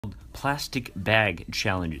plastic bag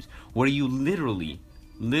challenges, where you literally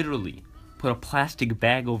put a plastic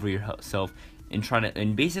bag over yourself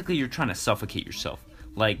and basically you're trying to suffocate yourself.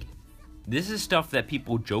 Like, this is stuff that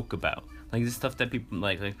people joke about. Like, this is stuff that people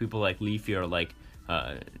like people like Leafy are like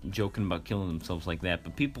joking about killing themselves like that,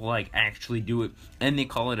 but people like actually do it and they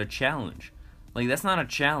call it a challenge. Like, that's not a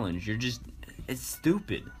challenge. It's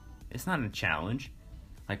stupid. It's not a challenge.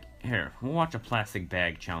 Like, here, we'll watch a plastic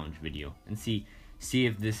bag challenge video and see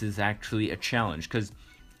if this is actually a challenge, because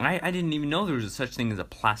I didn't even know there was such thing as a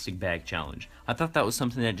plastic bag challenge. I thought that was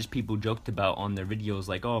something that just people joked about on their videos,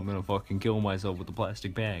 like, oh, I'm gonna fucking kill myself with a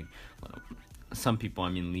plastic bag. Well, some people, I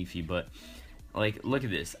mean Leafy, but like, look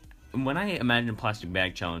at this. When I imagine plastic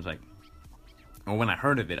bag challenge, like, or when I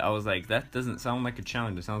heard of it, I was like, that doesn't sound like a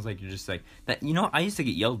challenge. It sounds like you're just like that. You know, I used to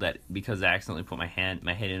get yelled at because I accidentally put my head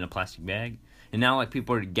in a plastic bag, and now like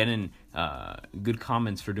people are getting good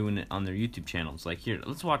comments for doing it on their YouTube channels. Like, here,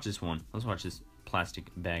 let's watch this one. Let's watch this plastic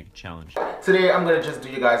bag challenge. Today I'm gonna just do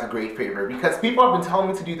you guys a great favor, because people have been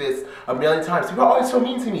telling me to do this a million times. People are always so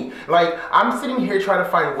mean to me. Like, I'm sitting here trying to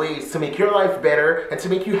find ways to make your life better and to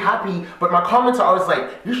make you happy, but my comments are always like,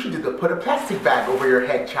 you should do the put a plastic bag over your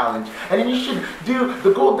head challenge, and then you should do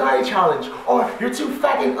the gold dye challenge, or you're too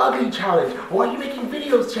fat and ugly challenge, or why are you making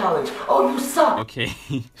videos challenge, oh you suck. Okay,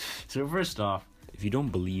 so first off, if you don't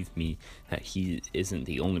believe me that he isn't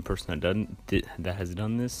the only person that has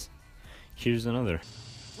done this, here's another.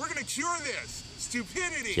 We're gonna cure this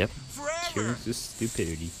stupidity. Yep. Forever. Cure this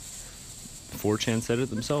stupidity. 4chan said it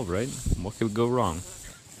themselves, right? What could go wrong?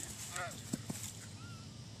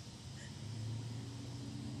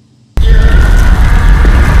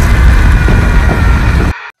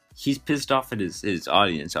 He's pissed off at his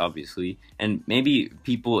audience, obviously, and maybe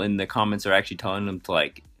people in the comments are actually telling him to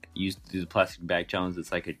like use the plastic bag challenge.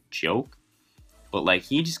 It's like a joke, but like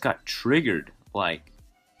he just got triggered, like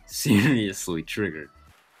seriously triggered.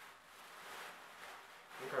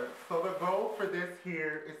 Okay, so the goal for this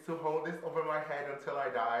here is to hold this over my head until I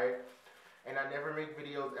die, and I never make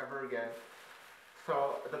videos ever again.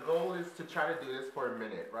 So the goal is to try to do this for a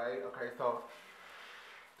minute, right? Okay, so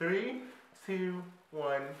 3, 2,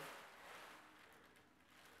 1.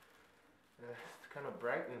 It's kind of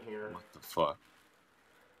bright in here. What the fuck?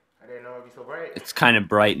 I didn't know it'd be so bright. It's kind of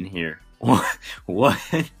bright in here. What? What?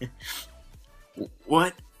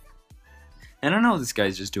 I don't know. This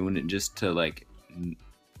guy's just doing it just to, like,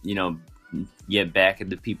 you know, get back at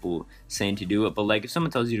the people saying to do it. But like, if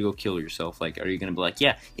someone tells you to go kill yourself, like, are you gonna be like,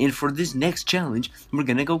 yeah, and for this next challenge, we're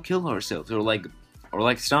gonna go kill ourselves, or like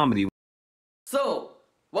somebody. So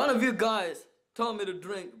one of you guys told me to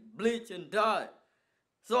drink bleach and die.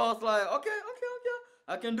 So I was like, okay,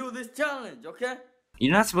 I can do this challenge, okay?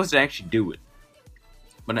 You're not supposed to actually do it.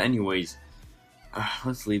 But anyways,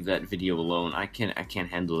 let's leave that video alone. I can't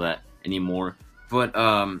handle that anymore. But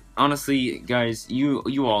honestly, guys,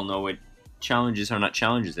 you all know it. Challenges are not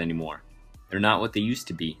challenges anymore. They're not what they used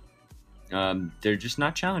to be. They're just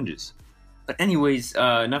not challenges. But anyways,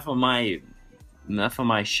 enough of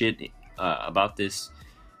my shit about this.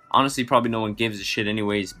 Honestly, probably no one gives a shit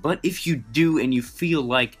anyways. But if you do and you feel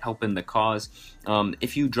like helping the cause,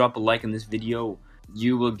 if you drop a like on this video,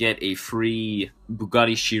 you will get a free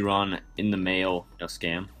Bugatti Chiron in the mail. No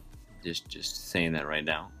scam. Just saying that right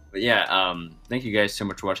now. But yeah, thank you guys so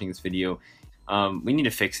much for watching this video. We need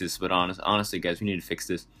to fix this, but honestly, guys, we need to fix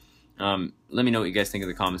this. Let me know what you guys think in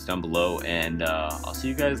the comments down below, and I'll see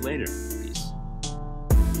you guys later. Peace.